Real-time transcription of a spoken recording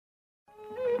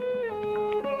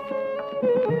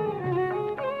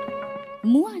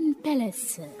මුවන්පැලැස්ස.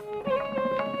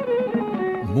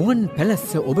 මුවන්පැලැස්ස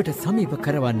ඔබට සමීප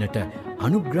කරවන්නට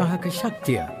අනුග්‍රාහක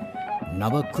ශක්තිය.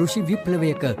 නව කෘෂි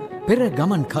විප්ලවයක පෙර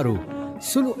ගමන්කරු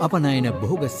සුළු අපනයන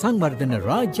භෝග සංවර්ධන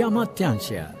රාජ්‍ය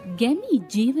අමාත්‍යාංශය. ගැමි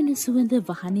ජීවන සුවඳ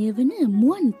වහනය වන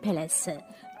මුවන්පැලැස්ස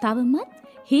තවමත්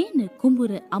හේන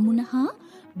කුඹුර අමුණ හා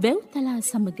වැව්තලා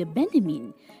සමග බැඳමින්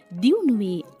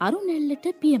දියුණුවේ අරුණැල්ලට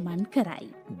පියමන් කරයි.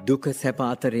 දුක සැප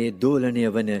අතරේ දෝලනය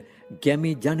වන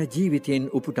ගැමි ජන ජීවිතයෙන්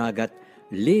උපුටාගත්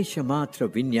ලේෂ මාත්‍ර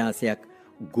වින්‍යාසයක්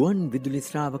ගුවන් විදුලි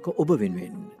ශ්‍රාවක ඔබ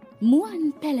වෙනුවෙන්.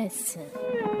 මුවන්පැලැස්ස.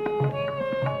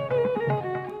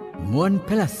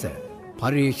 මුවන්පැලැස්ස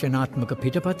පර්යේෂණාත්මක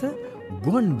පිටපත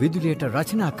ගුවන් විදුලියට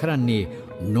රචනා කරන්නේ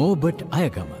නෝබට්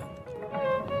අයගම.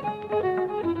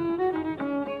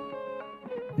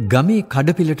 ගමේ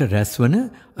කඩපිලට රැස්වන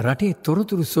රටේ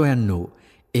තොරතුරු සොයන්නෝ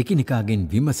එකිනෙකාගෙන්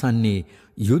විමසන්නේ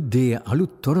යුද්ධයේ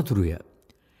අලුත් තොරතුරුය.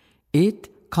 ඒත්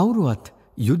කවුරුවත්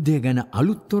යුද්ධය ගැන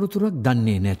අලුත් තොරතුරක්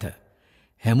දන්නේ නැත.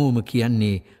 හැමෝම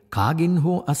කියන්නේ කාගෙන්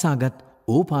හෝ අසාගත්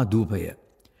ඕපාදූපය.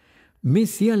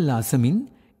 මේ සියල්ල අසමින්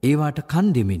ඒවාට කන්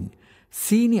දෙමින්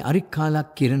සීනි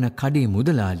අරික්කාලක් කිරණ කඩේ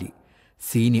මුදලාලි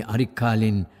සීනි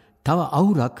අරික්කාලෙන් තව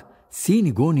අවුරක්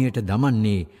සීනි ගෝනියට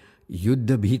දමන්නේ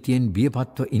යුද්ධ භීතියෙන්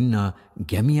බියපත්ව ඉන්නා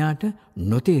ගැමියාට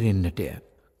නොතේරෙන්නටය.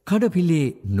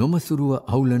 කඩපිලේ නොමසුරුව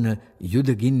අවුලන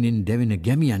යුදගින්නෙන් දැවෙන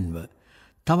ගැමියන්ව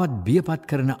තවත් බියපත්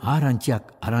කරන ආරංචියක්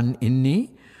අරන් එන්නේ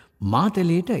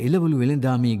මාතලේට එළවලු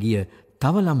වෙළඳාමේ ගිය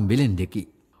තවලම් වෙළෙන්දෙකි.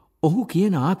 ඔහු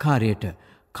කියන ආකාරයට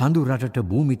කඳු රටට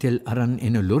භූමිතෙල් අරන්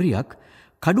එන ලොරියක්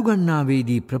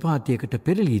කඩුගන්නාවේදී ප්‍රපාතයකට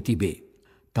පෙරලී තිබේ.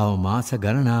 තව මාස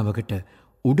ගණනාවකට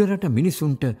උඩරට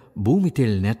මිනිසුන්ට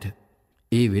භූමිතෙල් නැත.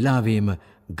 ඒ වෙලාවේම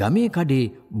ගමේ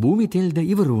කඩේ භූමිතෙල්ද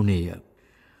ඉවරුණේය.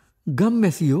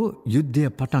 ගම්වැසියෝ යුද්ධය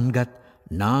පටන්ගත්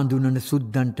නාඳුනන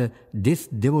සුද්දන්ට දෙස්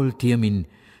දෙවොල් තියමින්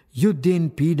යුද්ධයෙන්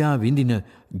පීඩා විඳින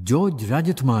ජෝර්ජ්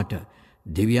රජතුමාට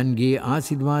දෙවියන්ගේ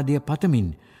ආශිර්වාදය පතමින්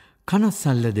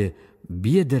කනස්සල්ලද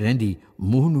බියද රැඳි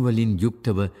මුහුණුවලින්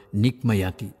යුක්තව නික්ම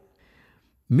යති.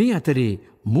 මේ අතරේ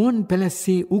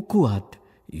මුවන්පැලැස්සේ උක්කුවත්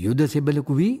යුද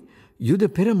සෙබලකු වී යුද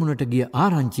පෙරමුණට ගිය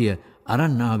ආරංචිය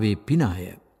අරන්නාවේ පිනාය.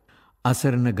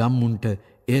 අසරණ ගම්මුන්ට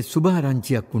එය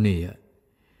සුභාරංචියක් වුණේය.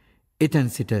 එතැන්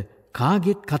සිට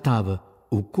කාගෙත් කතාව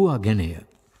උක්කුවා ගැනය.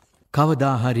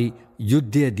 කවදාහරි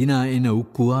යුද්ධය දිනා එන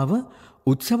උක්කුවාව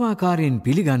උත්සවාකාරයෙන්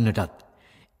පිළිගන්නටත්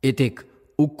එතෙක්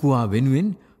උක්කුවා වෙනුවෙන්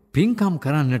පින්කම්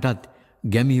කරන්නටත්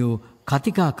ගැමියෝ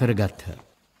කතිකා කරගත්හ.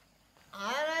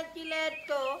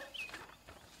 ආරච්චිලැත්තෝ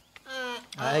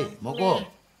අයි මොකෝ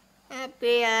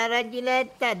අපේ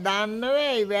ආරච්චිලැත්ත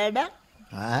දන්නවයි වැඩ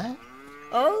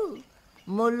ඔව්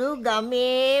මුළු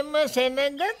ගමේම සෙනග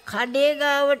කඩේ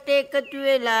ගාවට එකතු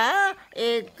වෙලා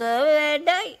ඒක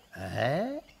වැඩයි.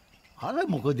 අර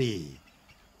මොකදේ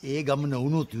ඒ ගමන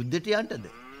වුණුත් යුද්ධට යන්ටද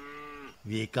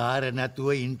විකාර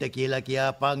නැතුව ඉන්ට කියලා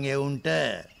කියාපන් එවුන්ට.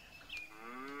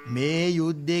 මේ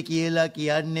යුද්ධය කියලා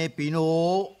කියන්නේ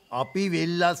පිනෝ අපි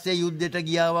වෙල්ලස්සේ යුද්ධයට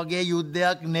ගියා වගේ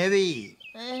යුද්ධයක් නෙවෙයි.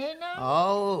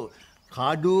 ඔව්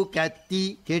කඩු කැත්ති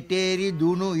කෙටේරි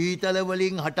දුනු ඊතල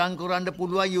වලින් හටන් කරන්න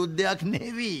පුළුවන් යුද්ධයක්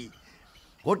නෙවෙයි.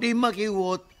 කොටින්ම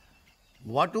කිව්වොත්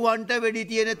වටුවන්ට වෙඩි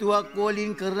තියෙන තුවක්කු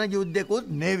වලින් කරන යුද්ධෙකුත්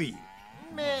නෙවෙයි.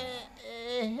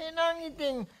 එහෙනම්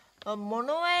ඉතින්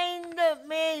මොනවයින්ද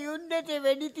මේ යුද්ධෙට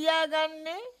වෙඩි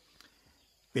තියාගන්නේ?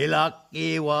 පෙලක්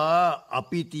ඒවා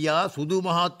අපි තියා සුදු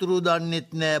මහත්තුරු දන්නෙත්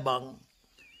නෑ බං.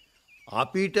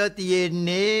 අපිට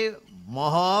තියෙන්නේ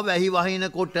මහා වැහි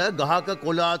වහිනකොට ගහක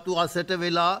කොලාතු අසට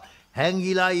වෙලා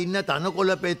හැංගිලා ඉන්න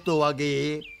තනකොළ පෙත්තෝ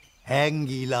වගේ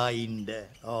හැංගිලා ඉන්න.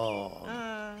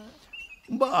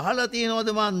 උඹ අහලා තියෙනවද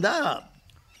මන්දා?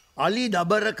 අලි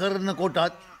දබර කරන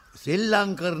කොටත් සෙල්ලම්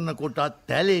කරන කොටත්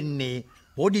තැලෙන්නේ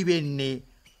පොඩි වෙන්නේ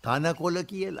තනකොළ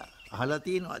කියලා. අහලා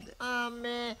තියෙනවද?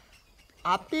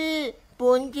 අපි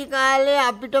පුංචි කාලේ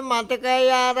අපිට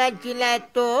මතකයි ආරච්චිලා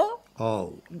ඇත්තෝ. ඔව්.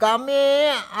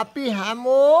 ගමේ අපි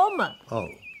හැමෝම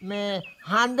මේ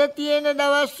හඳ තියෙන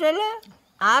දවස්වල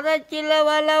ආරච්චිලා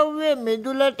වලව්වේ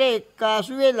මිදුලට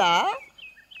එක්කාසු වෙලා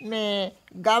මේ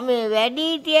ගමේ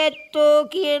වැඩිහිටි ඇත්තෝ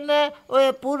කියන ඔය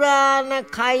පුරාණ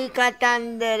කයි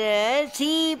කතන්දර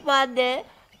සීපද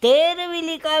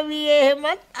තේරවිලි කවි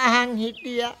එහෙමත් අහන්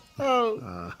හිටියා.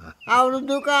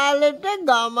 අවුරුදු කාලෙට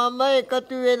ගමම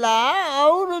එකතු වෙලා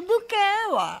අවුරුදු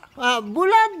කෑවා.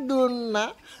 බුලත් දුන්නා.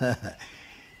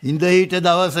 ඉඳ හිට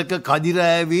දවසක කදිර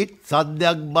ඇවිත්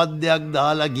සද්දයක් බද්දයක්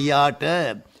දාලා ගියාට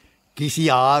කිසි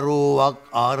ආරෝවක්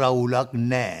ආරවුලක්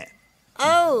නැහැ.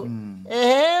 ඔව්.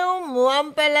 එහෙව්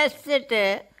මුවන්පැලැස්සට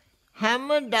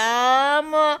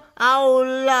හැමදාම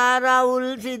අවුල්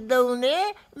සිද්ධ වුණේ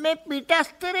මේ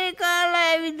පිටස්තරේ කාලා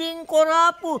ඇවිදින්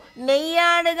කොරාපු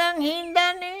නෙయ్యాඩගම්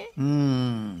හින්දානේ.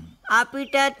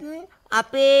 අපිටත්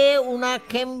අපේ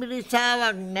උණක්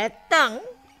හෙම්බිරිසාවක් නැත්තම්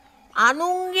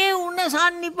අනුන්ගේ උණ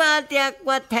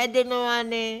සන්නිපාතයක්වත්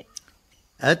හැදෙනවනේ.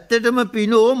 ඇත්තටම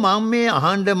පිනෝ මම මේ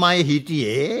අහන්නමයි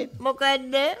හිටියේ.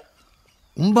 මොකද්ද?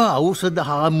 උඹ ඖෂධ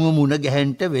හාමුව මුණ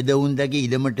ගැහෙන්ට වෙදවුන්දගේ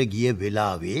ඉඩමට ගිය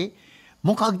වෙලාවේ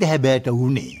මොකක්ද හැබෑට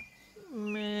වුණේ?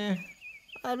 මේ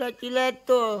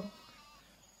අරචිලැත්තෝ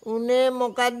උනේ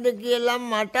මොකද්ද කියලා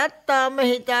මටත් තාම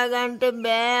හිතාගන්න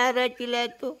බෑ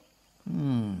අරචිලැත්තෝ.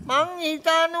 මං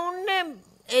හිතාන උන්නේ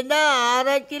එදා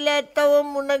ආරච්චිලැත්තව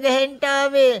මුණ ගැහෙන්ට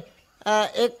ආවේ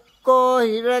එක්කෝ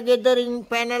හිරගෙදරින්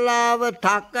පැනලාව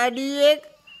තක්කඩියෙක්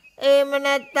එහෙම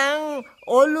නැත්තම්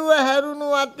ඔළුව හැරුණු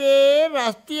අතේ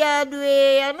රස්තියාදුවේ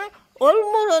යන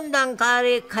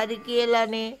ඔල්මුරොන්දන්කාරයෙක් හරි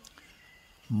කියලානේ.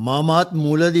 මමත්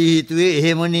මුලදී හිතුවේ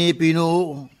එහෙමනේ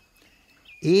පිනෝ.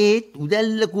 ඒත්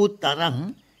උදැල්ලකුත් අරන්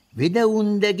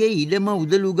වෙදවුන්දගේ ඉඩම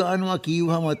උදලු ගානවා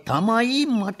කිව්වම තමයි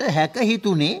මට හැක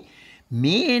හිතුනේ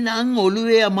මේ නම්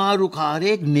ඔළුවේ අමාරු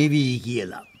කාරයෙක් නෙවී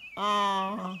කියලා.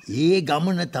 ඒ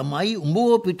ගමන තමයි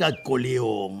උඹෝ පිටත්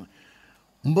කොලියෝ.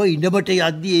 උඹ ඉඩමට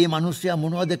යද්දී ඒ මිනිස්සයා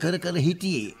මොනවද කර කර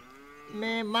හිටියේ?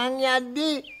 මේ මං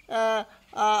යද්දී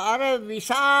අර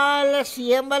විශාල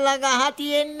සියඹල ගහ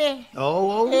තියෙන්නේ.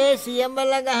 ඒ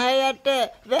සියඹල ගහ යට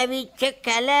වැවිච්ච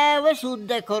කැලෑව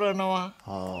සුද්ධ කරනවා.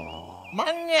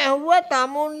 මං ඇහුවා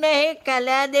තමුන්නේ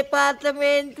කැලෑ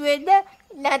දෙපාර්තමේන්තුවේද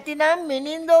නැතිනම්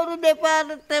මිනින්දෝරු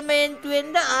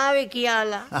දෙපාර්තමේන්තුවෙන්ද ආවේ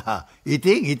කියලා.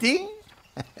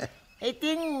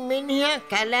 ඉතින් මිනිහා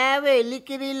කැලෑව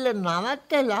එලිකිරිල්ල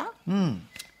නවත්තලා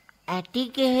ඇටි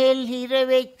කෙහෙල් හිර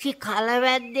වෙච්චි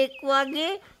කලවැද්දෙක්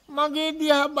වගේ මගේ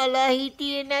දිහා බලා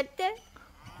හිටියේ නැත්te.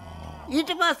 ඊට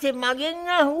පස්සේ මගෙන්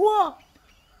ඇහුවා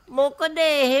මොකද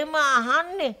එහෙම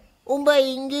අහන්නේ? උඹ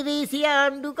ඉංග්‍රීසි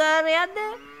ආණ්ඩුකාරයාද?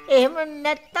 එහෙම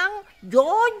නැත්තම්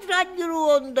ජෝර්ජ්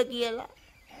රජුරුවන්ද කියලා.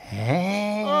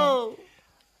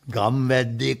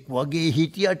 ගම්වැද්දෙක් වගේ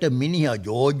හිටියට මිනිහා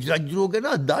ජෝර්ජ් රජුරුව ගැන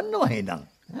දන්නවා එහෙනම්.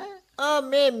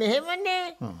 මෙහෙමනේ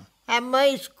හැම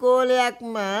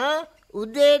ඉස්කෝලයක්ම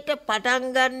උදේට පටන්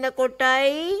ගන්න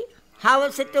කොටයි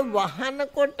හවසට වහන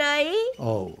කොටයි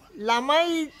ළමයි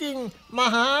ඉතින්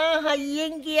මහා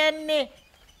හයියෙන් කියන්නේ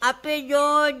අපේ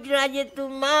ජෝර්ජ්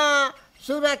රජතුමා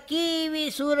සුරකීවි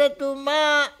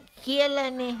සුරතුමා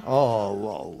කියලානේ.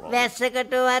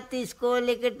 වැස්සකටවත්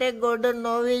ඉස්කෝලෙකට ගොඩ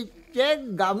නොවිච්ච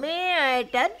ගමේ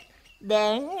අයටත්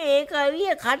දැන් ඒ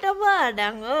කවිය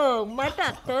කටපාඩම්.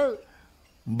 මටත්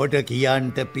උඹට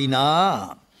කියන්ට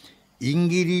පිනා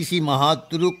ඉංගිරීසි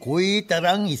මහත්තුරු කොයි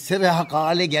තරම් ඉස්සරහ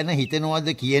කාලේ ගැන හිතනවද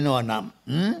කියනවා නම්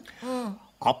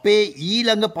අපේ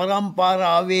ඊළඟ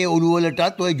පරම්පරාවේ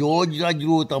ඔළුවලටත් ඔය ජෝර්ජ්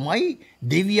රජුරුව තමයි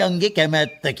දෙවියන්ගේ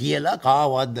කැමැත්ත කියලා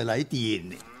කාවද්දලයි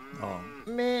තියෙන්නේ.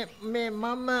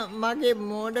 මම මගේ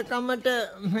මෝඩකමට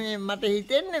මට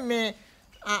හිතෙන්නේ මේ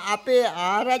අපේ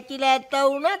ආරච්චිලා ඇත්ත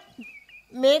වුණත්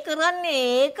මේ කරන්නේ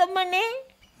ඒකමනේ.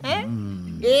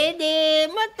 ඒ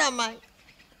දේම තමයි.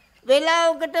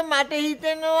 වෙලාවකට මට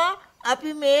හිතෙනවා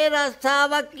අපි මේ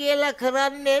රස්සාවක් කියලා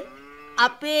කරන්නේ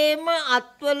අපේම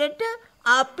අත්වලට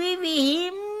අපි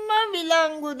විහිම්ම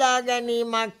විලංගු දා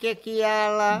ගැනීමක්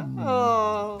කියලා.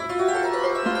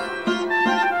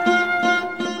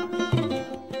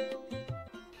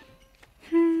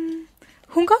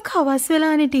 හුඟක් හවස්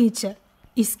වෙලානේ ටීචර්.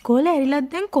 ඉස්කෝලේ ඇරිලත්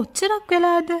දැන් කොච්චරක්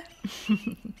වෙලාද?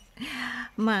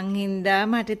 මං හින්දා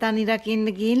මට තනි රකින්න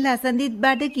ගිහින් ලසඳිත්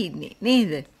බඩගින්නේ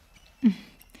නේද?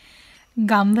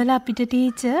 ගම්වල අපිට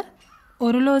ටීචර්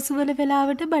ඔරලෝසු වල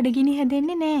වෙලාවට බඩගිනි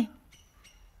හැදෙන්නේ නෑ.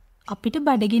 අපිට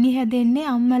බඩගිනි හැදෙන්නේ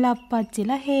අම්මලා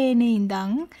අප්පච්චිලා හේනේ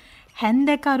ඉඳන් හැන්ද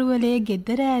කරුවලේ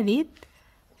ගෙදර ඇවිත්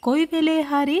කොයි වෙලේ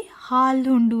හරි හාල්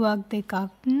හුඬුවක් දෙකක්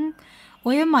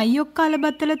ඔය මයියොක්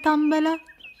කලබත්තල තම්බලා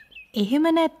එහෙම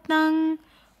නැත්නම්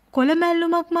කොළ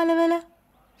මැල්ලුමක් මලවල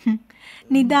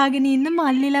නිදාගෙන ඉන්න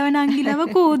මල්ලිලව නංගිලව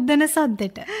කෝද්දන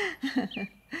සද්දෙට.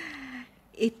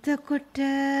 එතකොට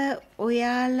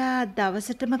ඔයාලා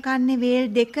දවසටම කන්නේ වේල්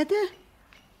දෙකද?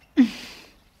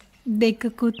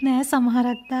 දෙකකුත් නෑ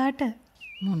සමහරක් දාට.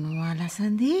 මොනවා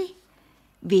ලසඳේ?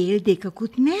 වේල්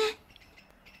දෙකකුත් නෑ?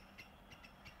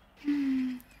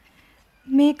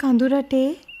 මේ කඳුරටේ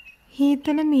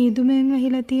හීතල මීදුමෙන්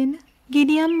වැහිලා තියෙන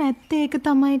ගිනියම් ඇත්ත ඒක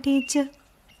තමයි ටීචර්.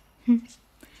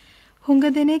 හුඟ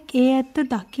දෙනෙක් ඒ ඇත්ත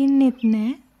දකින්නෙත්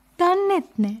නෑ, දන්නෙත්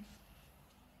නෑ.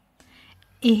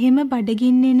 එහෙම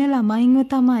බඩගින්න එන ළමයින්ව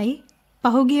තමයි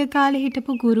පහුගිය කාලේ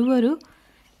හිටපු ගුරුවරු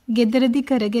ගෙදරදි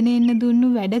කරගෙන එන්න දුන්නු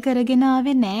වැඩ කරගෙන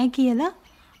ආවේ නෑ කියලා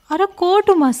අර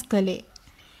කෝටු මස් කළේ.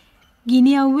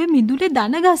 ගිනි අවුවේ මිදුලේ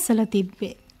දන ගස්සලා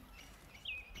තිබ්බේ.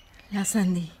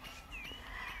 ලසන්දි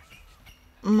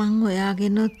මං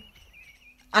ඔයාගෙනොත්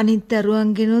අනිත්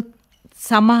දරුවන්ගෙනොත්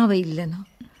සමාව ඉල්ලනවා.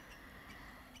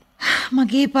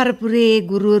 මගේ පරපුරේ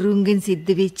ගුරුවරුන්ගෙන්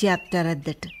සිද්ධ වෙච්ච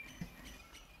අත්තරද්දට.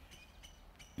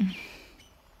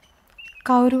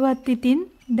 කවුරුවත් ඉතින්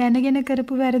දැනගෙන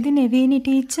කරපු වැරදි නෙවෙයිනි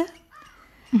ටීචර්.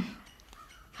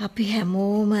 අපි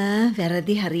හැමෝම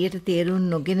වැරදි හරියට තේරුම්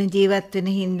නොගෙන ජීවත් වෙන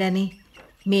හින්දානේ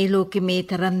මේ ලෝකේ මේ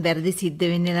තරම් වැරදි සිද්ධ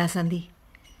වෙන්නේ ලසන්දි.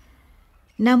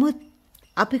 නමුත්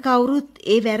අපි කවුරුත්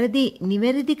ඒ වැරදි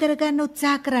නිවැරදි කරගන්න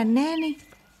උත්සාහ කරන්නේ නැහනේ.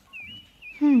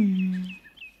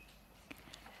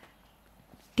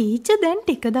 ටීචර් දැන්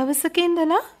ටික දවසක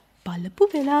ඉඳලා බලපු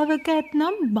වෙලාවක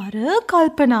ඇත්නම් බර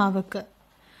කල්පනාවක.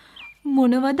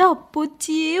 මොනවද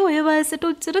අප්පොච්චියේ ඔය වයසට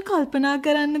උච්චර කල්පනා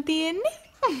කරන්න තියෙන්නේ?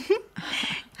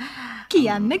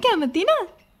 කියන්න කැමති නා?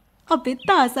 අපිත්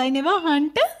ආසයි නේ වහන්න.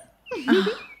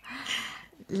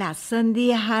 ලස්සන්දි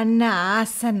අහන්න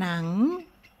ආසනම්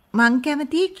මං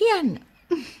කැමතියි කියන්න.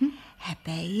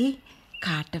 හැබැයි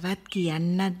කාටවත්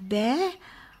කියන්නත් බෑ,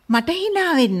 මට hina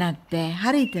වෙන්නත් බෑ.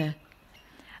 හරිද?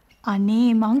 අනේ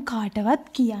මං කාටවත්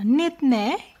කියන්නෙත්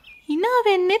නෑ, hina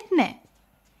වෙන්නෙත් නෑ.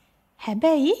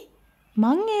 හැබැයි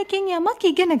මං ඒකෙන් යමක්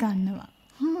ඉගෙන ගන්නවා.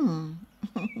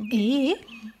 ඒ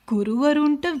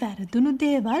ගුරුවරුන්ට වැරදුණු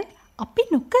දේවල් අපි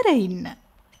නොකර ඉන්න.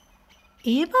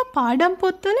 ඒවා පාඩම්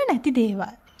පොත්වල නැති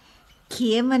දේවල්.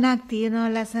 කියමනක් තියනවා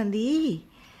ලසන්දි.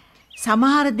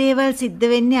 සමහර දේවල් සිද්ධ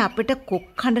වෙන්නේ අපිට කොක්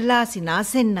කඩලා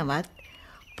සිනාසෙන්නවත්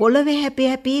පොළවේ හැපි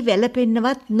හැපි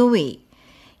වැළපෙන්නවත් නොවේ.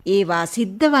 ඒවා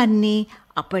සිද්ධ වන්නේ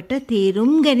අපට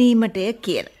තේරුම් ගැනීමටය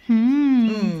කියලා.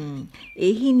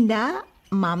 ඒ හින්දා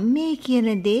මම මේ කියන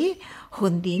දේ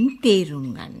හොඳින් තේරුම්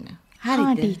ගන්න.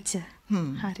 හරිද ටීචර්?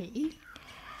 හරි.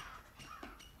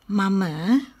 මම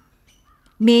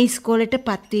මේ ඉස්කෝලේට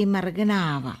පත්වීම අරගෙන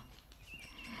ආවා.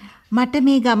 මට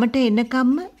මේ ගමට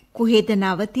එනකම්ම කොහෙද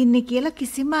නවතින්නේ කියලා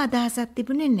කිසිම අදහසක්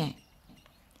තිබුණේ නැහැ.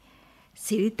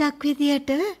 සිරිතක්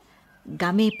විදියට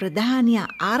ගමේ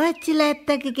ප්‍රධානියා ආරච්චිලා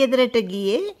ඇත්තගේ ගෙදරට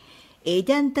ගියේ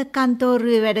ඒජන්ත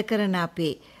කන්තෝරුවේ වැඩ කරන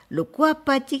අපේ ලොකු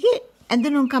අප්පච්චිගේ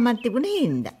ඇඳුම් කමක් තිබුණ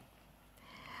හින්දා.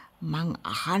 මං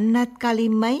අහන්නත්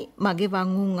කලින්මයි මගේ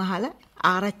වංගුන් අහලා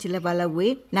ආරච්චිලා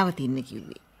බලවුවේ නවතින්න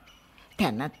කිව්වේ.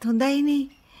 තැනත් හොඳයිනේ,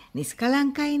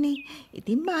 නිස්කලංකයිනේ.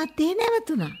 ඉතින් මාත් ඒ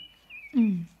නැවතුණා.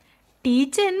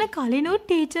 ටීචර් එන්න කලිනුත්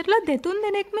ටීචර්ලා දෙතුන්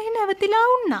දෙනෙක් මෙහි නැවතිලා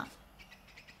වුණා.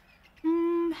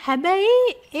 හැබැයි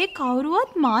ඒ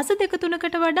කවුරුවත් මාස දෙක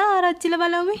තුනකට වඩා ආරච්චිලා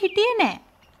බලවුවේ හිටියේ නෑ.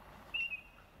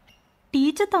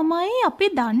 ටීචර් තමයි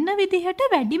අපි දන්න විදිහට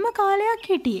වැඩිම කාලයක්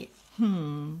හිටියේ.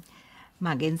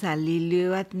 මගෙන් සල්ලි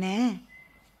ඉල්ලුවේවත් නෑ.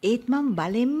 ඒත් මම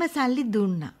බලෙන්ම සල්ලි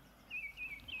දුන්නා.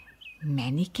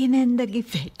 මැනිකේ නැන්දගේ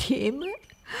පැටියෙම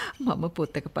මම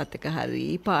පොතක පතක හරි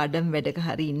පාඩම් වැඩක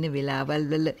හරි ඉන්න වෙලාවල්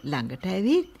වල ළඟට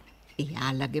ඇවිත්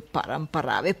එයාලගේ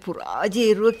පරම්පරාවේ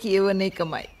පුරාජේරුව කියවන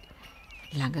එකමයි.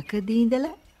 ළඟකදී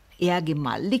ඉඳලා එයාගේ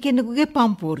මල්ලි කෙනෙකුගේ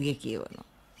පම්පෝරිය කියවනවා.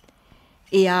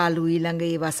 එයාලු ඊළඟ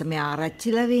ඒ වසමේ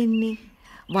ආරච්චිලා වෙන්නේ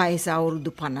වයස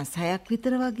අවුරුදු 56ක්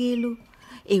විතර වගේලු.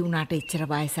 ඒ උනාට එච්චර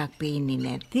වයසක් පේන්නේ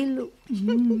නැතිලු.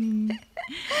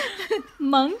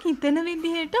 මං හිතන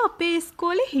විදිහට අපේ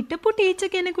ඉස්කෝලේ හිටපු ටීචර්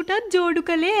කෙනෙකුටත් ජෝඩු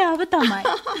කළේ එයාව තමයි.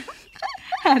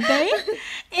 හැබැයි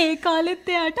ඒ කාලෙත්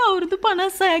එයාට අවුරුදු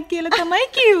 56ක් කියලා තමයි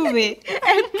කිව්වේ.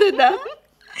 ඇත්තද?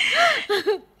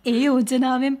 ඒ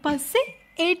යෝජනාවෙන් පස්සේ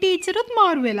ඒ ටීචරුත්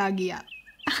මාරු වෙලා ගියා.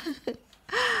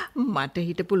 මට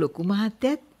හිටපු ලොකු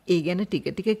මහත්තයත් ඒ ගැන ටික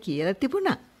ටික කියලා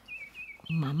තිබුණා.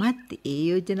 මමත් ඒ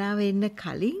යෝජනාව එන්න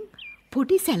කලින්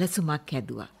පොඩි සැලසුමක්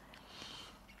හැදුවා.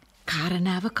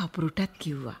 කාරණාව කපුරුටත්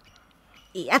කිව්වා.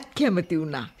 එයත් කැමති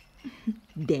වුණා.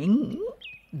 දැන්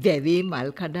වැවේ මල්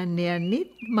කඩන්න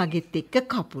යන්නෙත් මගෙත් එක්ක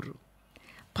කපුරු.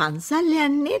 පන්සල්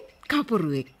යන්නෙත්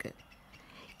කපුරු එක්ක.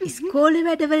 ඉස්කෝලේ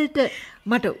වැඩවලට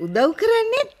මට උදව්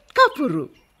කරන්නෙත් කපුරු.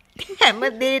 හැම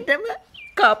දෙයකම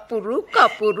කපුරු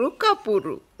කපුරු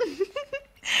කපුරු.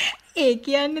 ඒ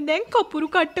කියන්නේ දැන් කපුරු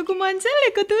කට්ටකු මංසල්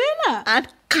එකතු වෙලා. අර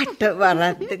කට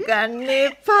වරද්ද ගන්න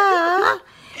එපා.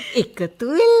 එකතු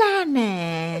වෙලා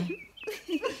නෑ.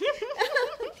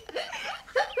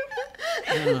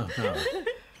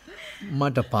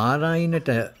 මට පාරායිනට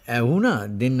ඇහුණා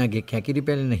දෙන්නගේ කැකිරි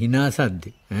පැලෙන hina සද්ද.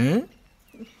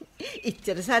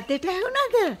 ඉච්චර සද්දෙට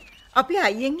ඇහුණාද? අපි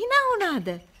අයියෙන් hina වුණාද?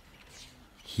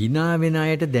 hina වෙන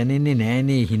අයට දැනෙන්නේ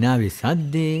නෑනේ hinaවේ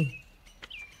සද්දේ.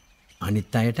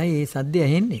 අනිත් අයටයි ඒ සද්දේ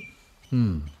ඇහෙන්නේ.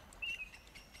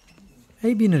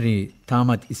 ඇයි බිනරි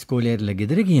තාමත් ඉස්කෝලේ ඉරලා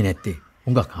ගෙදර ගියේ නැත්තේ?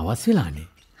 උඟක් හවස් වෙලානේ.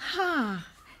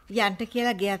 යන්ට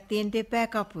කියලා ගයක් තියෙන්න එපා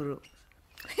කපුරු.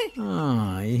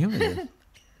 එහෙමද?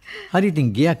 හරි ඉතින්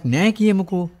ගයක් නෑ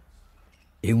කියමුකෝ.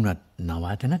 ඒ වුණත්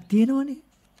නවාතනක් තියෙනවනේ.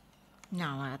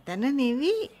 නවාතන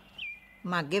නෙවී.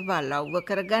 මගේ බලව්ව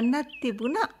කරගන්නත්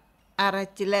තිබුණා.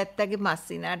 ආරච්චිලා ඇත්තගේ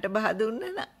මස්සිනාට බහ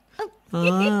දුන්නන.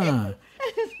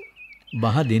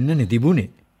 බහ දෙන්නනේ තිබුණේ.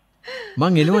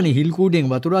 මං එනවනේ හිල්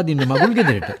කූඩෙන් වතුර අදින්න මගුල්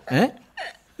ගෙදරට.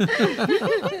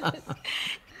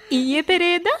 ඊයේ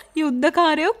පෙරේදා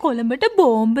යුද්ධකාරයෝ කොළඹට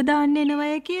බෝම්බ දාන්න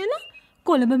එනවය කියලා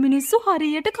කොළඹ මිනිස්සු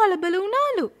හරියට කලබල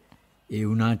වුණාලු. ඒ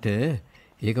වුණාට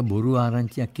ඒක බොරු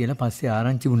ආරංචියක් කියලා පස්සේ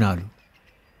ආරංචි වුණාලු.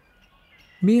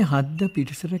 මේ හද්ද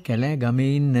පිටිසර කැලෑ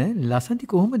ගමේ ඉන්න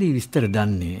ලසන්ති කොහොමද විස්තර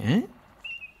දන්නේ?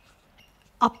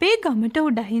 අපේ ගමට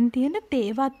උඩහින් තියෙන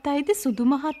තේවත් අයිති සුදු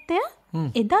මහත්තයා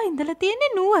එදා ඉඳලා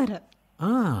තියෙන්නේ නුවර.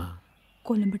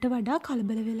 කොළඹට වඩා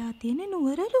කලබල වෙලා තියෙන්නේ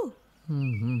නුවරලු.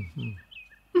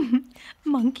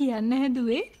 මං කියන්න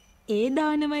හැදුවේ ඒ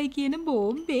දානවයි කියන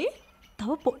බෝම්බේ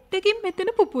තව පොට්ටකින් මෙතන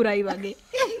පුපුරයි වගේ.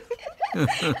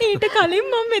 ඊට කලින්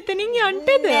මම මෙතනින් යන්නද?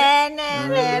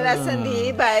 නෑ ලසන්දී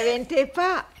බය වෙන්න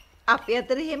එපා. අපි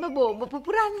අතර එහෙම බෝම්බ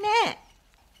පුපුරන්නේ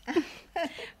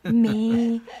මේ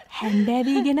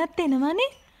හැන්දෑවීගෙනත් එනවනේ.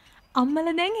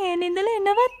 අම්මලා දැන් හේන ඉඳලා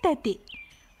එනවත් ඇති.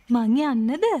 මං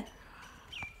යන්නද?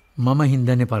 මම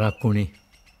හින්දන්නේ පරක්කුනේ.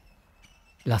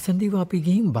 ලසන්දීව අපි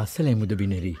ගිහින් බස්සල එමුද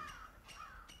බිනරි.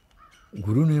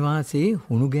 ගුරු නිවාසේ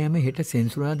හුණු ගෑම හෙට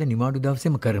සෙන්සුරාදා නිවාඩු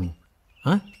දවසේම කරමු.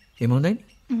 එහෙම හොඳයි?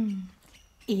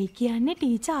 ඒ කියන්නේ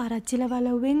ටීචර් ආරච්චිලා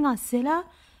වලව්වෙන් අස්සෙලා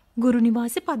ගුරු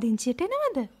නිවාසේ පදිංචියට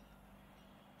එනවද?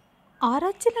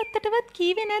 ආරච්චිලා අත්තටවත්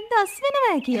කීවේ නැද්ද අස්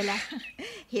වෙනවා කියලා?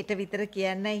 හෙට විතර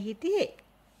කියන්නයි හිටියේ.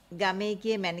 ගමේ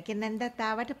ගියේ මැනිකෙන් නැන්දත්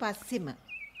ආවට පස්සෙම.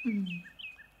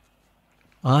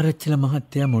 ආරච්චිලා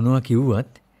මහත්තයා මොනවා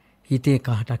කිව්වත් හිතේ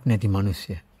කහටක් නැති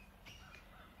මිනිස්සය.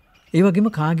 ඒ වගේම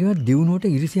කාගේවත් දියුණුවට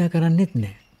ඉරිසියා කරන්නෙත්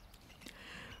නැහැ.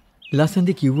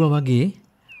 ලසන්දි කිව්වා වගේ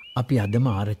අපි අදම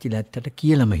ආරච්චිලා ඇත්තට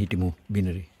කියලාම හිටිමු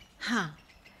බිනරි.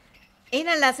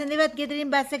 එහෙනම් ලසන්දිවත්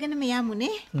ගෙදරින් බස් එකගෙන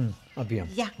මෙයාමුනේ. අපි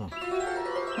යමු.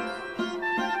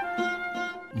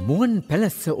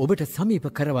 මුවන්පැලැස්ස ඔබට සමීප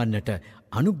කරවන්නට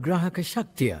අනුග්‍රාහක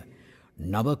ශක්තිය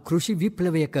නව කෘෂි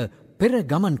විප්ලවයක පෙර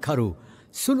ගමන්කරු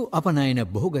සුළු අපනයන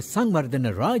බොහෝග සංවර්ධන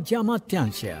රාජ්‍ය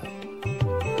අමාත්‍යාංශය.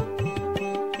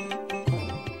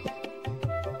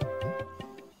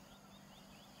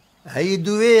 ඇයි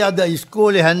දුවේ අද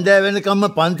ඉස්කෝලේ හැන්දෑ වෙනකම්ම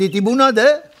පන්ති තිබුණාද?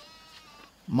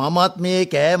 මමත් මේ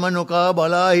කෑම නොකා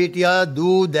බලා හිටියා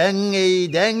දූ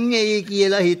දැන් එයි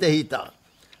කියලා හිතා.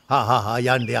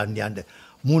 යන්න.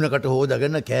 මූණකට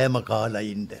හොදාගෙන කෑම කාලා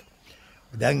ඉන්න.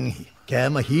 දැන්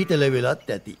කෑම හීතල වෙලත්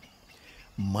ඇති.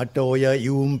 මට ඔය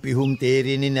යුම් පිහුම්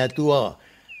තේරෙන්නේ නැතුවා.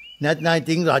 නැත්නම්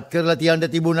ඉතින් රත් කරලා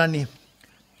තියන්න තිබුණානේ.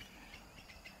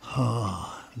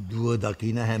 දුව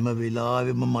දකින්න හැම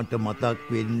වෙලාවෙම මට මතක්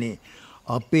වෙන්නේ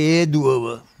අපේ දුවව.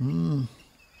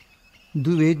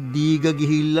 දුවේ දීග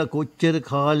ගිහිල්ලා කොච්චර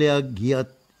කාලයක්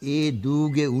ගියත් ඒ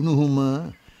දූගේ උණුහුම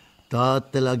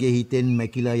තාත්තලාගේ හිතෙන්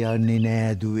මැකිලා යන්නේ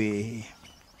නෑ දුවේ.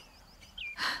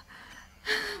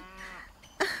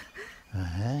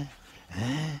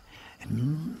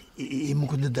 ඒ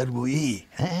මොකද දරුවෝ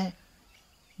ඒ?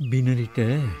 බිනරිට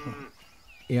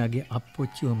එයාගේ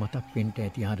අප්පොච්චිව මතක් වෙන්න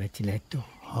ඇති ආරච්චිලා ඇත්තෝ.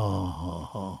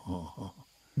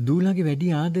 දූලාගේ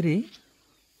වැඩි ආදරේ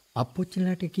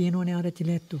අප්පොච්චිලාට කියනෝනේ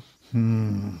ආරච්චිලා ඇත්තෝ.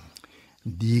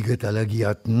 දීගතල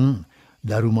ගියත්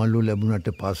දරුමල්ලු ලැබුණට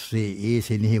පස්සේ ඒ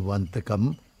සෙනෙහවන්තකම්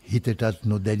හිතටත්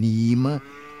නොදැනීම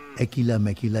ඇකිලා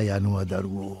මැකිලා යනවා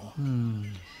දරුවෝ.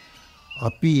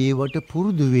 අපි ඒවට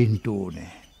පුරුදු වෙන්න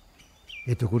ඕනේ.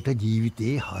 එතකොට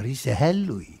ජීවිතේ හරි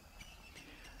සැහැල්ලුයි.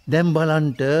 දැන්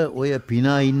බලන්ට ඔය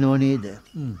පිනා ඉන්නව නේද?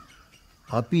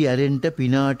 අපි ඇරෙන්ට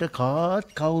පිනාට කාත්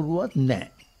කවුරුවත් නැහැ.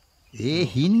 ඒ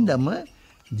හින්දම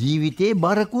ජීවිතේ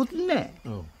බරකුත්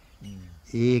නැහැ.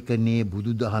 ඒකනේ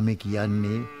බුදුදහමේ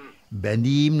කියන්නේ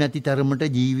බැඳීම් නැති තරමට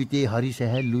ජීවිතේ හරි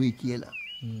සැහැල්ලුයි කියලා.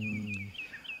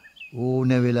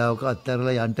 ඕන වෙලාවක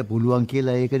අත්තරලා යන්න පුළුවන්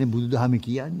කියලා ඒකනේ බුදුදහමේ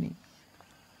කියන්නේ.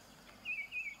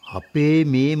 අපේ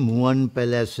මේ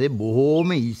මුවන්පැලැස්සේ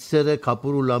බොහෝම ඉස්සර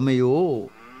කපුරු ළමයෝ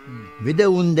වෙද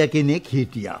උන්ද කෙනෙක්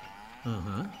හිටියා.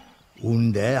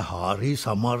 උන්ද හරි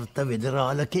සමර්ථ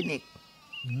වෙදරාල කෙනෙක්.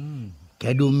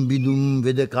 කැඩුම් බිදුම්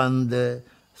වෙදකන්ද,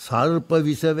 සර්ප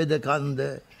විස වෙදකන්ද,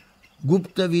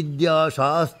 ගුප්ත විද්‍යා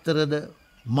ශාස්ත්‍රද,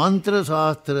 මන්ත්‍ර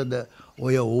ශාස්ත්‍රද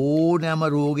ඔය ඕනෑම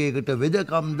රෝගයකට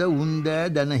වෙදකම්ද උන්ද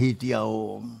දැන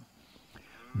හිටියෝ.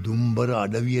 දුම්බර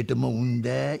අඩවියටම උන්ද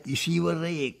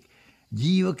ඉසිවරයෙක්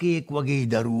ජීවකයෙක් වගේ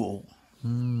දරුවෝ.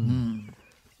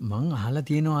 මං අහලා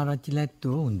තියෙනවා ආරච්චිලා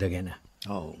ඇත්තෝ උන්ද ගැන.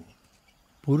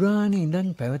 පුරාණේ ඉඳන්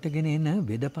පැවතගෙන එන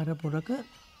වෙද පරපුරක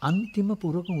අන්තිම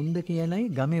පුරක උන්ද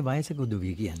කියලායි ගමේ වයසක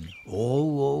උදවිය කියන්නේ.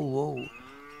 ඔව්.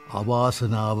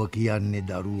 අවාසනාව කියන්නේ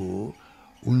දරුවෝ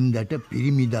උන්දට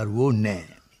පිරිමි දරුවෝ නෑ.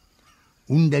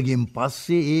 උන්දගෙන්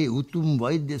පස්සේ ඒ උතුම්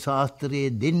වෛද්‍ය ශාස්ත්‍රයේ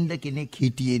දෙන්න කෙනෙක්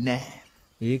හිටියේ නෑ.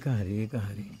 ඒක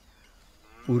හරි.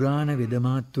 පුරාණ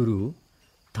වෙදමාත්තුරු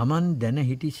තමන් දැන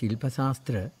හිටි ශිල්ප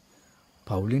ශාස්ත්‍ර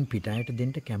පවුලෙන් පිටායට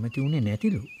දෙන්න කැමති වුණේ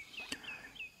නැතිලු.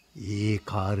 ඒ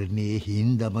කාරණේ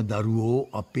හින්දම දරුවෝ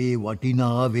අපේ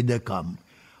වටිනා වෙදකම්,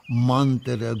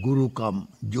 මන්තර ගුරුකම්,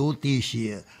 ජ්‍යෝතිෂය,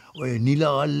 ඔය නිල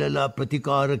අල්ලලා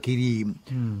ප්‍රතිකාර කිරීම,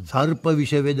 සර්ප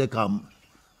විෂ වෙදකම්,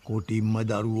 කොටින්ම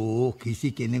දරුවෝ කිසි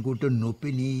කෙනෙකුට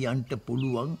නොපෙනී යන්න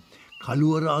පුළුවන්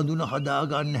කළුවර අඳුන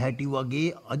හදාගන්න හැටි වගේ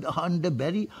අදහන්න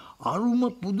බැරි අරුම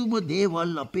පුදුම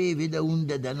දේවල් අපේ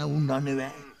වෙදවුන්ද දැන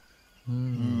උන්නනවෑ.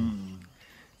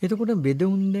 එතකොට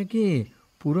වෙදවුන්දගේ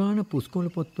පුරාණ පුස්කොළ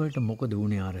පොත්වලට මොකද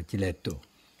වුණේ ආරච්චිලා ඇත්තෝ?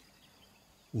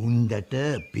 උන්දට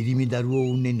පිරිමි දරුවෝ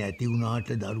උන්නේ නැති වුණාට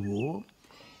දරුවෝ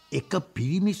එක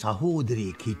පිරිමි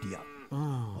සහෝදරයෙක් හිටියා.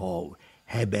 ඔව්.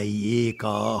 හැබැයි ඒක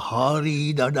හරි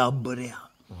දඩබ්බරයා.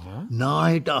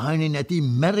 නාහෙට අහන්නේ නැති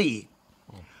මැරේ.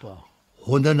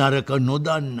 හොඳ නරක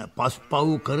නොදන්න පස්පව්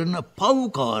කරන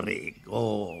පව්කාරයෙක්.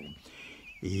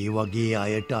 ඒ වගේ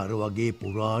අයට අර වගේ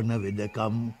පුරාණ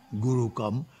වෙදකම්,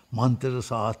 ගුරුකම්, මන්ත්‍ර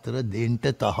ශාස්ත්‍ර දෙන්ට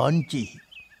තහංචි.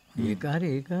 ඒක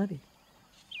හරි.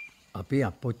 අපේ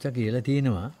අප්පොච්චා කියලා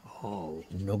තියෙනවා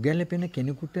නොගැලපෙන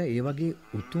කෙනෙකුට ඒ වගේ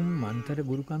උතුම් මන්ත්‍ර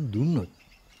ගුරුකම් දුන්නොත්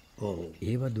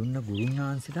ඒව දුන්න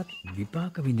ගුරුන්වහන්සේටත්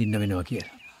විපාක විඳින්න වෙනවා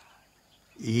කියලා.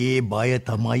 ඒ බය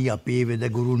තමයි අපේ වෙද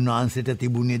ගුරුන්වහන්සේට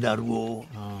තිබුණේ දරුවෝ.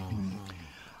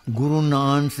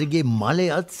 ගුරුන්වහන්සේගේ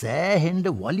මලයත් සෑහෙන්න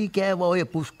වලි කෑවා ඔය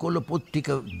පුස්කොළ පොත් ටික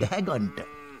දැහැගන්ට.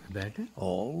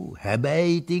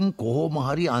 හැබැයි ඉතින් කොහොම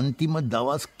හරි අන්තිම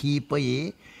දවස්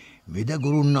කීපයේ වෙද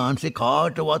ගුරුන්වහන්සේ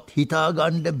කාටවත්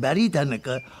හිතාගන්න බැරි තැනක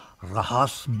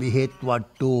රහස් බෙහෙත්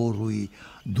වට්ටෝරුයි,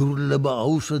 දුර්ලභ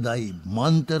ඖෂධයි,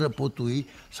 මන්තර පොතුයි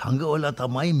සංගවලා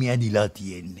තමයි මියදිලා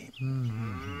තියෙන්නේ.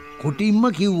 කොටින්ම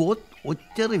කිව්වොත්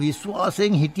ඔච්චර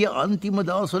විශ්වාසයෙන් හිටිය අන්තිම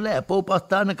දවස්වල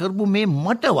අපෝපස්ථාන කරපු මේ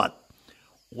මටවත්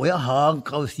ඔය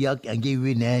හාංකවසියක්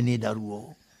ඇඟෙව්වේ නෑනේ දරුවෝ.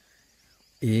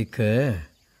 ඒක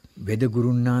වෙද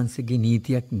ගුරුන්වහන්සේගේ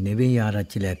නීතියක් නෙවෙයි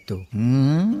ආරච්චිලා ඇත්තෝ.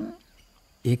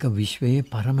 ඒක විශ්වයේ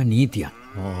පරම නීතියක්.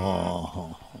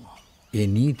 ඒ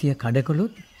නීතිය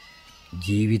කඩකළොත්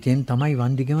ජීවිතෙන් තමයි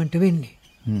වන්දිගමන්ට වෙන්නේ.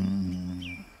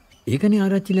 ඒකනේ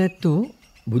ආරච්චිලා ඇත්තෝ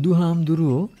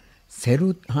බුදුහාමුදුරුවෝ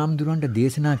සරුත් හාමුදුරන්ට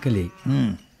දේශනා කළේ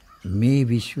මේ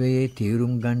විශ්වයේ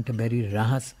තේරුම් ගන්නට බැරි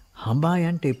රහස් හඹා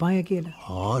යන්න එපාය කියලා.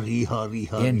 හරි.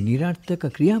 ඒ නිරර්ථක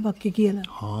ක්‍රියාවක් කියලා.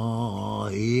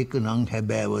 ඒක නම්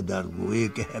හැබෑව දරුවෝ,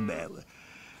 ඒක හැබෑව.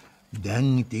 දැන්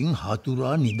ඉතින්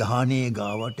හතුරා නිධානයේ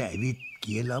ගාවට ඇවිත්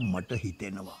කියලා මට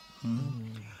හිතෙනවා.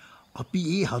 අපි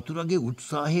ඒ හතුරගේ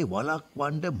උත්සාහේ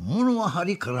වළක්වන්න මොනවා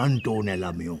හරි කරන්න ඕනේ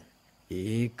ළමයෝ.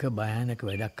 ඒක භයානක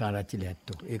වැඩක් ආරච්චිලා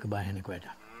ඇත්තෝ. ඒක භයානක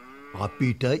වැඩක්.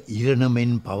 අපිට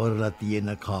ඉරණමෙන් පවරලා තියෙන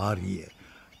කාර්යය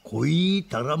කොයි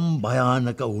තරම්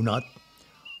භයානක වුණත්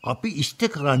අපි ඉෂ්ට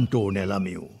කරන්න ඕනේ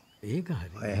ළමයෝ. ඒක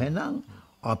හරි. එහෙනම්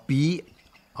අපි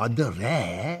අද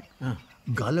රෑ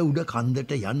ගල උඩ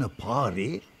කන්දට යන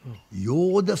පාරේ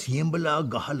යෝධ සියඹලා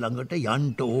ගහ ළඟට යන්න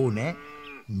ඕනේ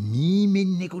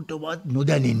මීමින්නෙකුටවත්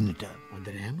නොදැනෙන්නට. අද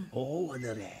රෑම? ඔව් අද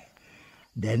රෑ.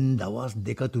 දැන් දවස්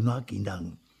 2-3ක්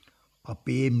ඉඳන්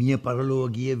අපේ මිය පරලෝ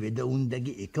ගිය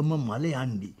වෙදවුන්දගේ එකම මල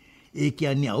යන්දි. ඒ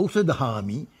කියන්නේ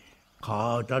ඖෂධහාමි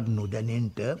කාටත් නොදැනෙන්න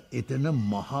එතන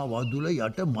මහා වදුල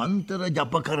යට මන්ත්‍ර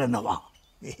ජප කරනවා.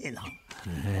 එහෙනම්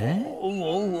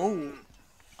ඔව්.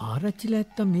 ආරච්චිලා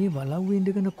ඇත්ත මේ වලව්වේ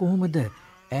ඉඳගෙන කොහොමද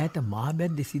ඈත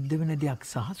මහබැද්දේ සිද්ධ වෙන දෙයක්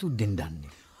සහසුද්දෙන්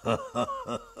දන්නේ?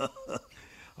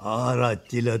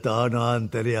 ආරච්චිලා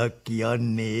තානාන්තරයක්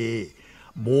කියන්නේ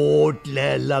බෝට්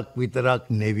ලෑල්ලක් විතරක්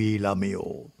නෙවී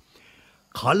ළමයෝ.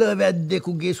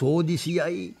 කලවැද්දෙකුගේ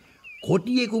සෝදිසියයි,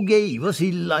 කොටියෙකුගේ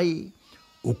ඉවසිල්ලයි,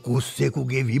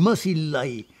 උකුස්සෙකුගේ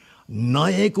විමසිල්ලයි,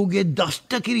 නයෙකුගේ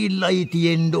දෂ්ට කිරිල්ලයි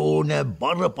තියෙන්න ඕන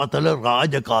බරපතල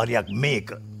රාජකාරියක් මේක.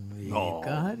 ඒක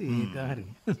හරි.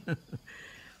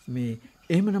 මේ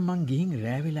එහෙමනම් මං ගිහින්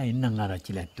රෑ වෙලා එන්නම්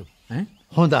ආරච්චිලා ඇත්තෝ.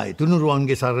 හොඳයි.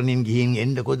 තුනුරුවන්ගේ සරණින් ගිහින්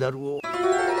එන්නකෝ දරුවෝ.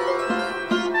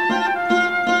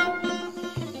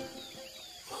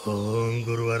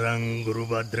 ගුරුවරං ගුරු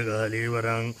භද්‍රකාලී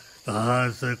වරං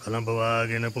ආස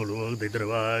කලඹවාගෙන පොළොව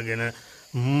දෙදරවාගෙන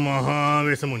මහා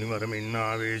වෙස මුනිවරමින්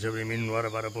ආවේශ වෙමින්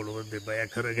වර පොළොව දෙබය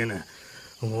කරගෙන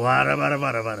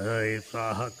වර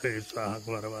ඒසාහක්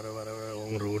වර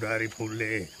ඔන් රූඩාරි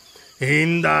පුල්ලේ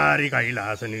හින්දාරි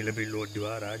කෛලාස නීල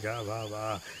පිල්ලෝඩ්ඩිවා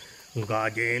රාජාවා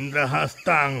ගාජේන්ද්‍ර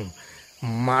හස්තං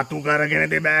මතු කරගෙන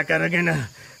දෙබෑ කරගෙන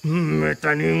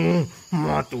මෙතනින්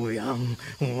මතුයන්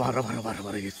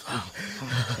වර ඉස්සා.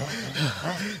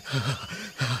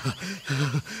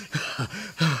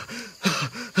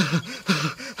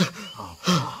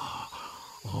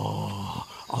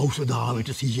 ඖෂධාවට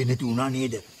සීයේ නැති වුණා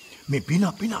නේද? මේ පින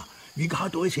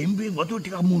විගහට ඔය සෙම්බුවෙන් වතුර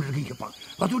ටිකක් මූණට ගිහපන්.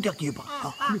 වතුර ටිකක් කියපන්.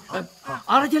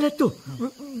 ආරජලැත්තු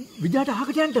විජාට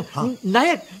අහකට යන්න.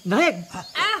 ණයෙක්.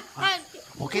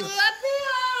 මොකේද?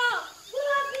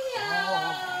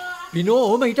 පිනෝ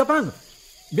ඕම හිටපන්.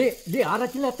 මේ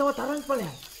ආරජලැත්තව තරන්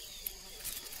ඵලයන්.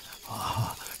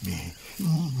 මේ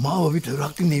මාව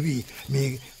විතරක් නෙවි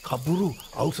මේ කපුරු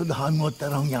ඖෂධ හාමුවත්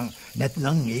තරම් යන්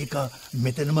නැත්නම් ඒක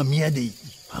මෙතනම මියදී.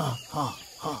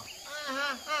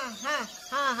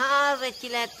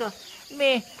 රචිලැත්තෝ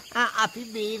මේ අපි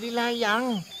බේරිලා යන්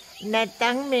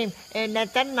නැත්තම්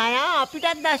ණය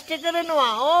අපිටත් දෂ්ට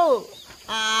කරනවා. ඕ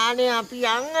ආනේ අපි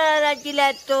යන්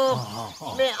රචිලැත්තෝ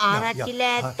මේ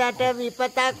ආරච්චිලැත්තට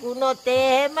විපතක් වුණොත්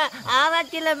එහෙම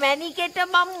ආරච්චිල මැණිකෙට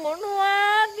මම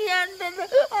මොනවා කියන්නද?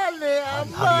 අනේ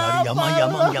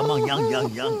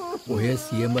යමන්. ඔය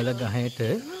සියඹල ගහයට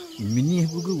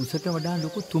මිනිහෙකුගේ උසට වඩා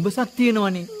ලොකු තුඹසක්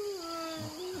තියෙනවනේ.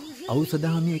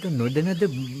 ඖෂධාමි එක නොදැනද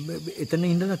එතන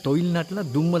ඉඳලා තොইল නටලා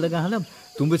දුම්වල ගහලා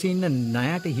තුඹසේ ඉන්න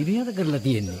ණයට හිරියර කරලා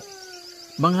තියෙන්නේ.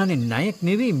 මං අහන්නේ ණයෙක්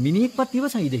නෙවෙයි මිනිහෙක්වත්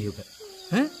ඉවසයිද ඒක?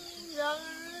 ඈ?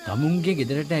 තමුන්ගේ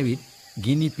ගෙදරට ඇවිත්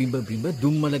ගිනි පිඹ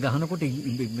දුම්වල ගහනකොට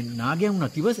නාගයා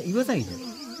වුණත් ඉවසයිද?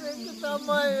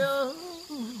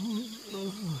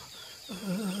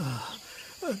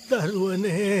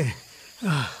 දරුවනේ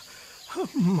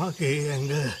මගේ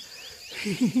ඇඟ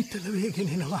හිතල වේගෙන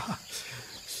එනවා.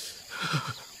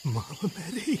 මාව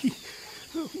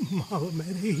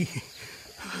මැරෙයි.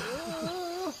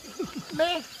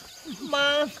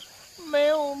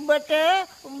 මේ උඹට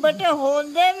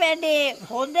හොඳ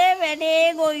වැඩේ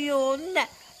ගොයියෝ.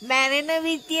 මැරෙන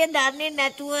විත්තිය දන්නේ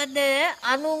නැතුවද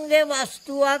අනුන්ගේ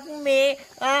වස්තුවක් මේ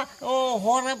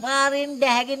හොරපාරින්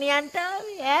දැහැගෙන යන්ට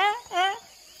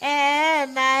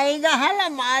නයි ගහලා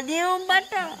මාදී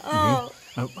උඹට.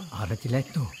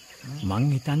 ආරච්චිලැත්තෝ මං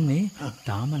හිතන්නේ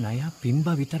තාම ණය පිම්බ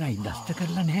විතරයි දෂ්ට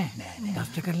කරලා නැහැ.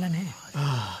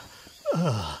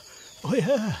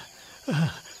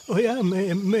 ඔය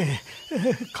මේ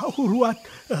කවුරුවත්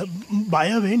බය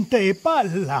වෙන්න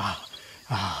එපල්ලා.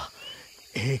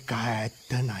 ඒක ඇත්ත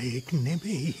ණයෙක්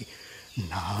නෙමෙයි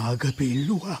නාග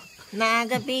පිල්ලුවක්.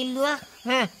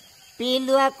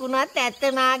 පිල්ලුවක් වුණත් ඇත්ත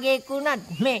නාගයෙක් වුණත්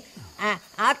මේ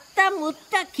අත්ත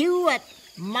මුත්ත කිව්වත්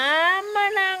මම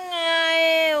නම්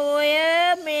ඔය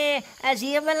මේ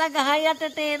සියඹල ගහ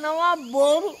යටට එනවා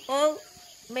බොරු. ඔව්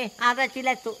මේ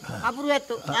ආරච්චිලැත්තෝ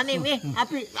අපුරුවැත්තෝ අනේ මේ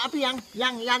අපි යන්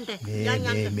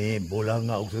මේ බොලං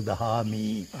ඖෂධාමි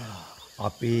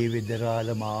අපේ වෙදරාල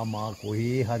මාමා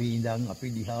කොහේ හරි ඉඳන් අපි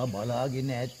දිහා බලාගෙන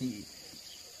ඇති.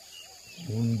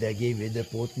 උන්දගේ වෙද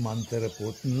පොත් මන්තර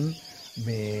පොත්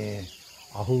මේ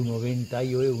අහු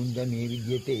නොවෙන්ටයි ඔය උන්ද මේ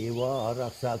විදිහට ඒවා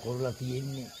ආරක්ෂා කරලා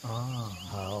තියෙන්නේ.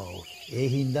 ඒ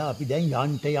හින්දා අපි දැන්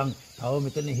යන්න. තව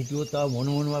මෙතන හිටියොත් තව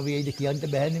මොනවා වේද කියන්න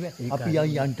බෑනේ. අපි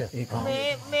යන්න.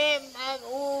 මේ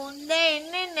උන්ද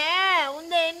එන්නේ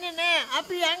නෑ.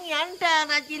 අපි යන්න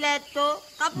රචිලැත්තෝ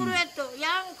කපුරුවැත්තෝ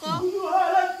යන්කෝ.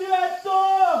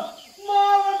 රචිලැත්තෝ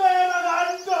මාව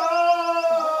බේරගන්නකෝ.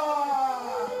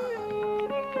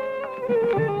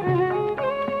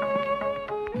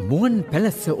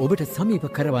 මුවන්පැලැස්ස ඔබට සමීප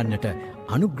කරවන්නට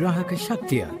අනුග්‍රාහක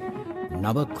ශක්තිය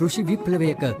නව කෘෂි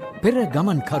විප්ලවයක පෙර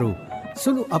ගමන්කරු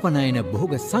සුළු අපනයන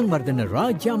භෝග සංවර්ධන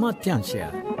රාජ්‍ය අමාත්‍යාංශය.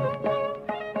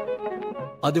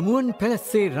 අද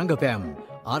මුවන්පැලැස්සේ රංගපෑම්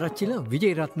ආරච්චිල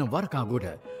විජේරත්න වරකාගොඩ,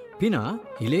 පිනා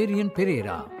හිලේරියන්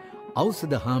පෙරේරා,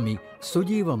 ඖෂධහාමි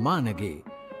සුජීව මානගේ,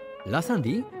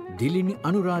 ලසඳි දිලිනි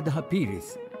අනුරාධහ පීරිස්,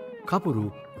 කපුරු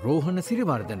රෝහණ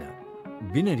සිරිවර්ධන,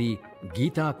 බිනරි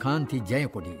ගීතා කාන්ති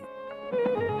ජයකොඩි.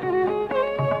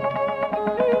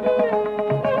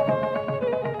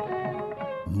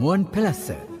 මුවන්පැලැස්ස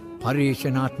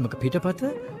පර්යේෂණාත්මක පිටපත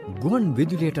ගුවන්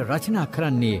විදුලියට රචනා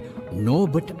කරන්නේ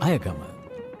නෝබට් අයගම.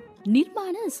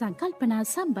 නිර්මාණ සංකල්පනා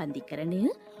සම්බන්ධීකරණය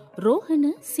රෝහණ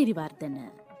සිරිවර්ධන.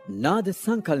 නාද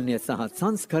සංකලනය සහ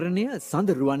සංස්කරණය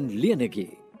සඳරුවන්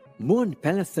ලියනගේ.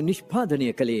 මුවන්පැලැස්ස නිෂ්පාදනය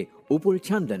කළේ උපුල්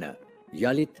චන්දන.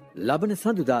 යළිත් ලබන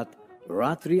සඳුදාත්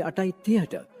රාත්‍රී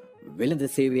 8:30ට වෙළඳ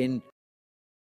සේවයෙන්